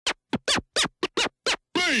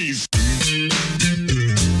Blaze.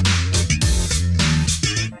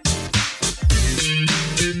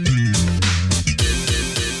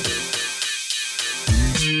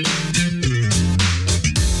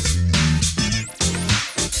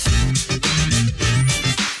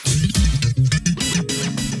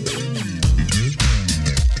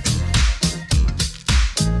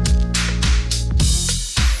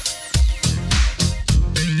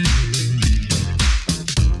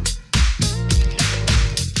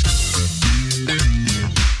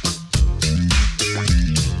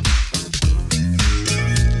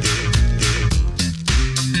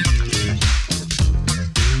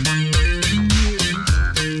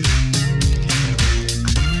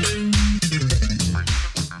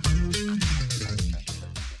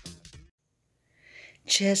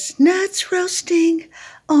 Chestnuts roasting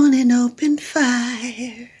on an open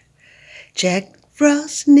fire, Jack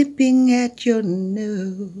Frost nipping at your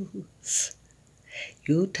nose,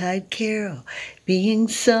 Yuletide carol being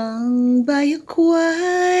sung by a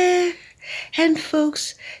choir, and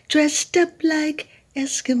folks dressed up like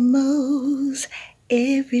Eskimos.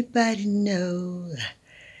 Everybody knows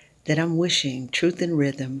that I'm wishing Truth in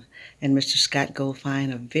Rhythm and Mr. Scott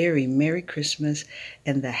Goldfine a very Merry Christmas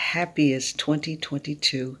and the happiest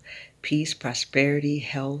 2022. Peace, prosperity,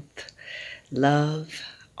 health, love,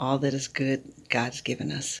 all that is good God's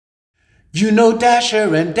given us. You know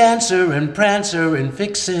Dasher and Dancer and Prancer and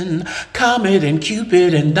Vixen, Comet and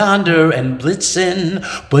Cupid and Donder and Blitzen.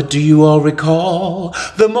 But do you all recall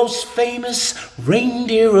the most famous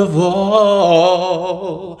reindeer of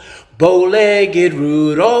all? Bow-legged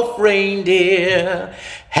Rudolph reindeer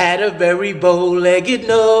had a very bow-legged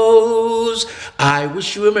nose. I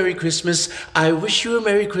wish you a Merry Christmas, I wish you a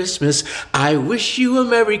Merry Christmas, I wish you a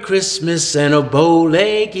Merry Christmas and a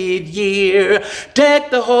bow-legged year. Deck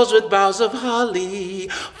the halls with boughs of holly,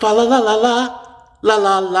 fa la la la la, la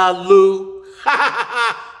la la Lou.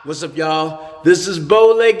 What's up, y'all? This is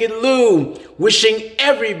Bow-legged Lou, wishing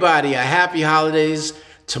everybody a happy holidays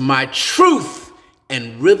to my Truth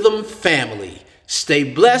and Rhythm family. Stay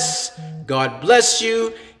blessed, God bless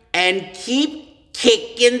you, and keep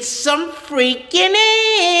kicking some freaking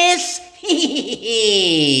ass.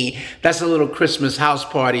 That's a little Christmas house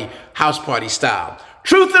party style.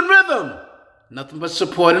 Truth and Rhythm, nothing but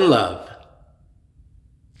support and love.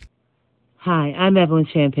 Hi, I'm Evelyn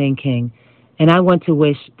Champagne King, and I want to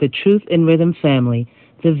wish the Truth and Rhythm family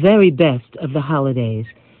the very best of the holidays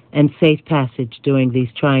and safe passage during these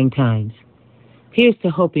trying times. Here's to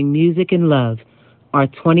hoping music and love are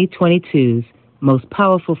 2022's most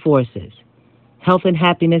powerful forces. Health and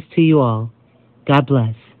happiness to you all. God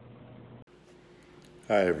bless.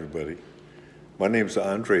 Hi, everybody. My name's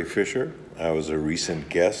Andre Fisher. I was a recent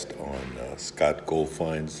guest on Scott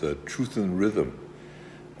Goldfine's Truth and Rhythm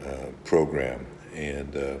program,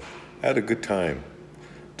 and had a good time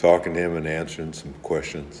talking to him and answering some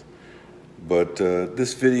questions. But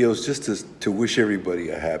this video is just to wish everybody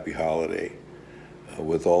a happy holiday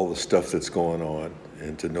with all the stuff that's going on,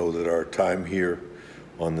 and to know that our time here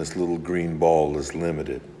on this little green ball is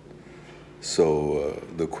limited. So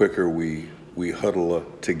the quicker we huddle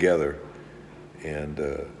up together and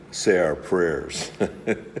say our prayers,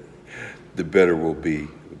 the better we'll be.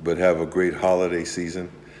 But have a great holiday season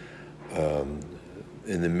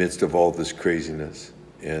in the midst of all this craziness,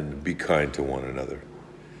 and be kind to one another.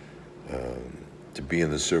 To be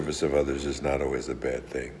in the service of others is not always a bad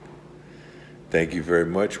thing. Thank you very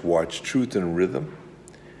much. Watch Truth and Rhythm,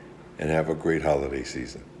 and have a great holiday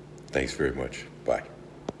season. Thanks very much. Bye.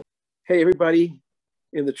 Hey, everybody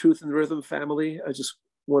in the Truth and Rhythm family. I just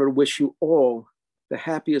wanted to wish you all the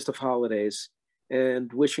happiest of holidays,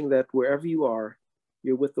 and wishing that wherever you are,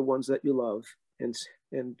 you're with the ones that you love, and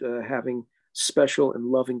having special and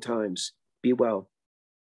loving times. Be well.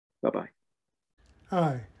 Bye-bye.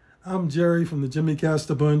 Hi, I'm Jerry from the Jimmy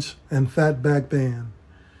Castor Bunch and Fatback Band.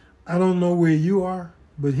 I don't know where you are,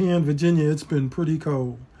 but here in Virginia, it's been pretty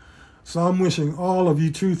cold. So I'm wishing all of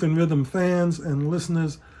you Truth and Rhythm fans and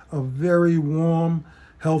listeners a very warm,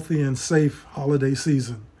 healthy, and safe holiday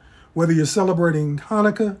season. Whether you're celebrating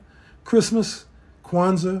Hanukkah, Christmas,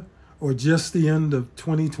 Kwanzaa, or just the end of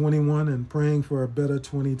 2021 and praying for a better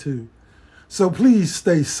 22. So please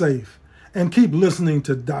stay safe and keep listening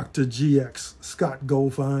to Dr. GX, Scott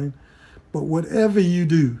Goldfine. But whatever you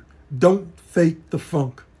do, don't fake the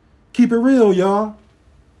funk. Keep it real, y'all.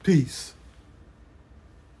 Peace.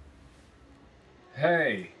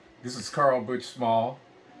 Hey, this is Carl Butch Small,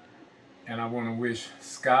 and I want to wish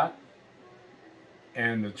Scott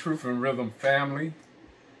and the Truth and Rhythm family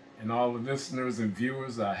and all the listeners and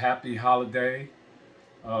viewers a happy holiday.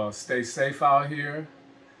 Stay safe out here.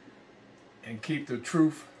 and keep the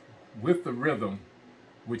truth with the rhythm,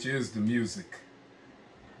 which is the music.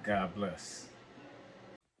 God bless.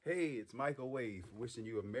 Hey, it's Michael Wave wishing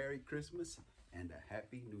you a Merry Christmas and a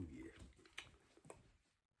Happy New Year.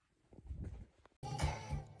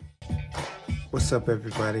 What's up,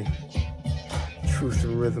 everybody? Truth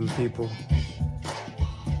and Rhythm people.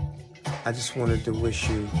 I just wanted to wish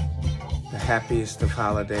you the happiest of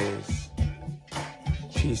holidays.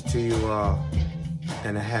 Peace to you all,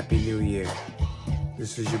 and a Happy New Year.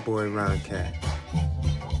 This is your boy, Ron Cat.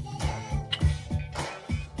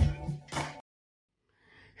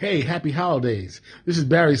 Hey, happy holidays. This is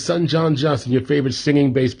Barry's son, John Johnson, your favorite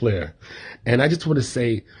singing bass player. And I just want to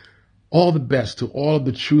say all the best to all of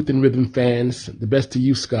the Truth and Rhythm fans, the best to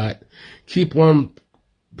you, Scott. Keep on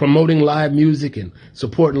promoting live music and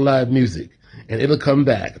supporting live music. And it'll come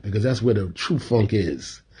back because that's where the true funk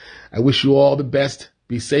is. I wish you all the best.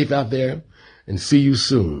 Be safe out there and see you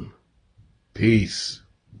soon. Peace.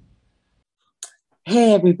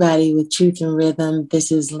 Hey everybody with Truth and Rhythm,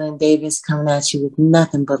 this is Lynn Davis coming at you with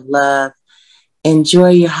nothing but love. Enjoy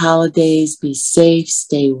your holidays, be safe,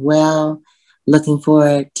 stay well. Looking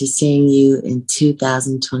forward to seeing you in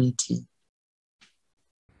 2022.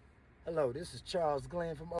 Hello, this is Charles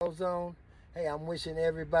Glenn from Ozone. Hey, I'm wishing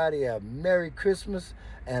everybody a Merry Christmas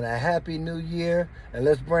and a Happy New Year. And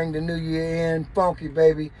let's bring the new year in funky,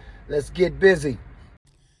 baby. Let's get busy.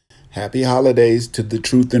 Happy holidays to the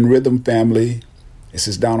Truth and Rhythm family. This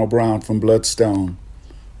is Donald Brown from Bloodstone.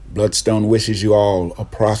 Bloodstone wishes you all a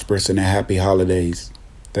prosperous and a happy holidays.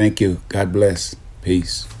 Thank you. God bless.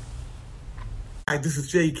 Peace. Hi, this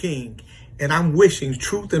is Jay King, and I'm wishing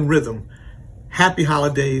Truth and Rhythm happy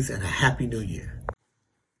holidays and a happy new year.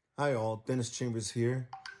 Hi all, Dennis Chambers here.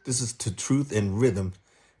 This is to Truth and Rhythm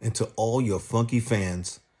and to all your funky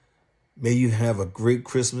fans. May you have a great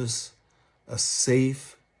Christmas, a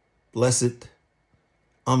safe, blessed,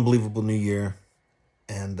 unbelievable new year,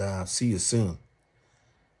 and see you soon.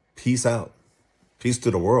 Peace out. Peace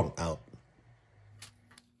to the world out.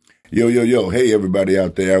 Yo, yo, yo. Hey, everybody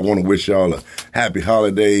out there. I want to wish y'all a happy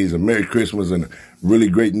holidays, a Merry Christmas, and a really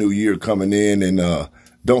great new year coming in. And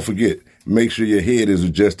don't forget, make sure your head is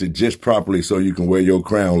adjusted just properly so you can wear your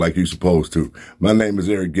crown like you're supposed to. My name is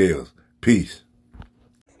Eric Gales. Peace.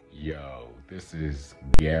 Yo, this is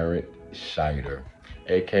Garrett Scheider,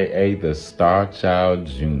 a.k.a. the Star Child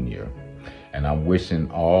Jr., and I'm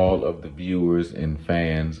wishing all of the viewers and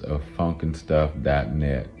fans of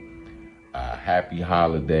funkinstuff.net happy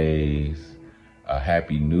holidays, a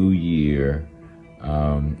happy new year,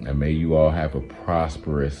 and may you all have a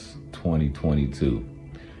prosperous 2022.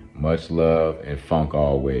 Much love and funk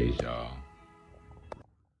always, y'all.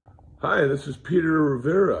 Hi, this is Peter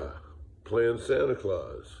Rivera, playing Santa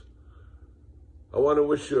Claus. I want to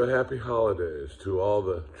wish you a happy holidays to all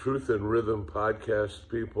the Truth and Rhythm podcast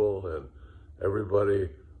people and everybody.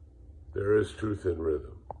 There is Truth and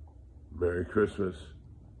Rhythm. Merry Christmas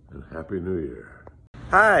and Happy New Year.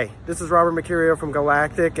 Hi, this is Robert Mercurio from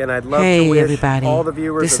Galactic, and I'd love Hey to wish everybody, all the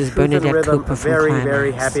viewers this of is Truth and Bernadette Rhythm Cooper a from very, Climax.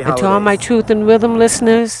 very happy And holidays. to all my Truth and Rhythm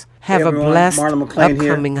listeners, have Hey everyone, a blessed Marlon McClain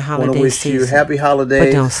here. upcoming I holiday want to wish season. you happy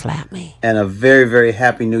holidays. But don't slap me. And a very, very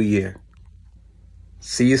happy new year.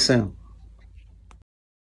 See you soon.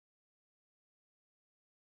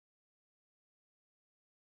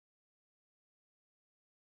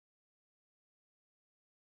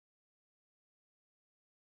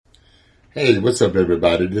 Hey, what's up,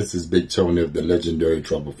 everybody? This is Big Tony of the legendary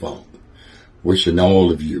Trouble Funk. Wishing all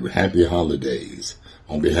of you happy holidays.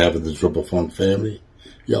 On behalf of the Trouble Funk family,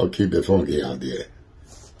 y'all keep it funky out there.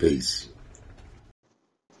 Peace.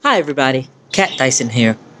 Hi, everybody. Kat Dyson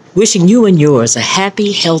here. Wishing you and yours a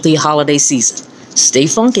happy, healthy holiday season. Stay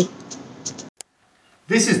funky.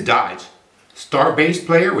 This is Dodge, star bass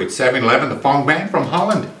player with 7-Eleven, the funk band from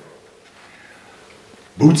Holland.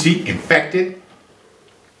 Bootsy Infected,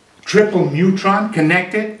 Triple Neutron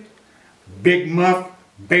Connected, Big Muff,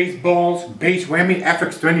 Baseballs, Bass Whammy,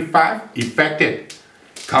 FX25 Effected.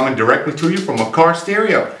 Coming directly to you from a car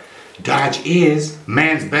stereo. Dodge is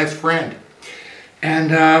man's best friend.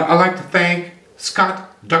 And I'd like to thank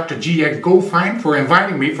Scott, Dr. GX Goldfine, for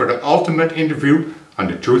inviting me for the ultimate interview on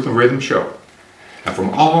the Truth and Rhythm show. And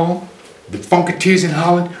from all the Funketeers in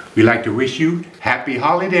Holland, we'd like to wish you happy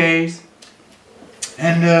holidays.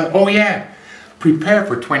 And oh yeah, prepare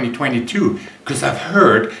for 2022, because I've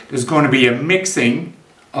heard there's going to be a mixing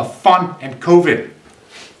of fun and COVID.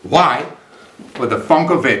 Why? For the funk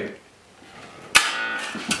of it.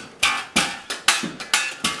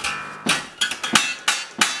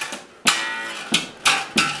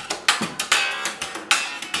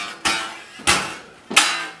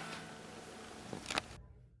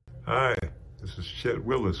 Hi, This is Chet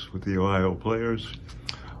Willis with the Ohio Players.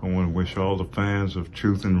 I want to wish all the fans of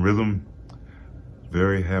Truth and Rhythm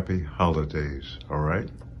very happy holidays, all right?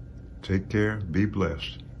 Take care, be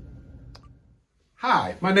blessed.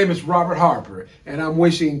 Hi, my name is Robert Harper, and I'm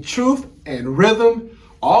wishing Truth and Rhythm,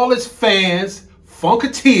 all its fans,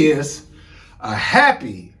 Funketeers, a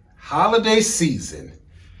happy holiday season.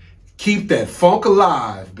 Keep that funk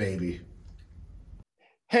alive, baby.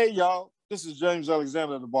 Hey, y'all, this is James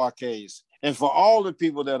Alexander of the Barcades. And for all the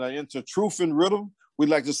people that are into Truth and Rhythm, we'd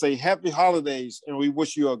like to say happy holidays, and we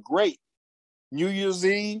wish you a great New Year's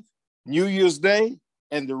Eve, New Year's Day,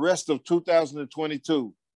 and the rest of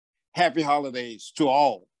 2022. Happy holidays to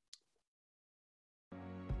all.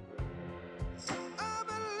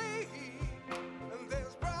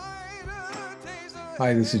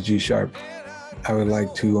 Hi, this is G Sharp. I would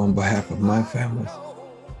like to, on behalf of my family,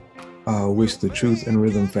 wish the Truth and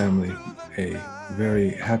Rhythm family a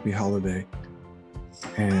very happy holiday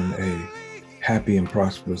and a happy and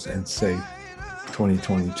prosperous and safe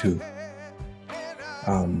 2022.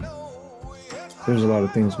 There's a lot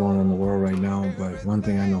of things going on in the world right now, but one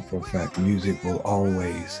thing I know for a fact, music will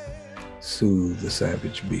always soothe the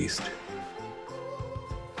savage beast.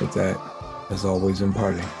 With that, as always,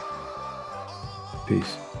 imparting.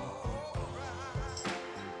 Peace.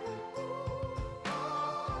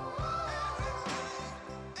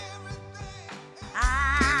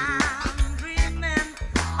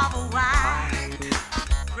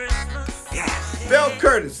 Bill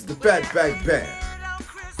Curtis, the Fatback Band.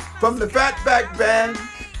 From the Fatback Band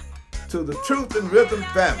to the Truth and Rhythm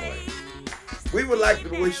family, we would like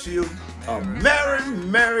to wish you a Merry,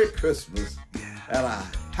 Merry Christmas and a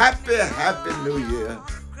Happy, Happy New Year.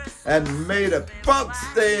 And may the funk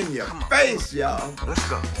stay in your face, y'all. Let's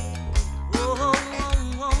go.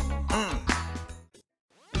 Mm-hmm.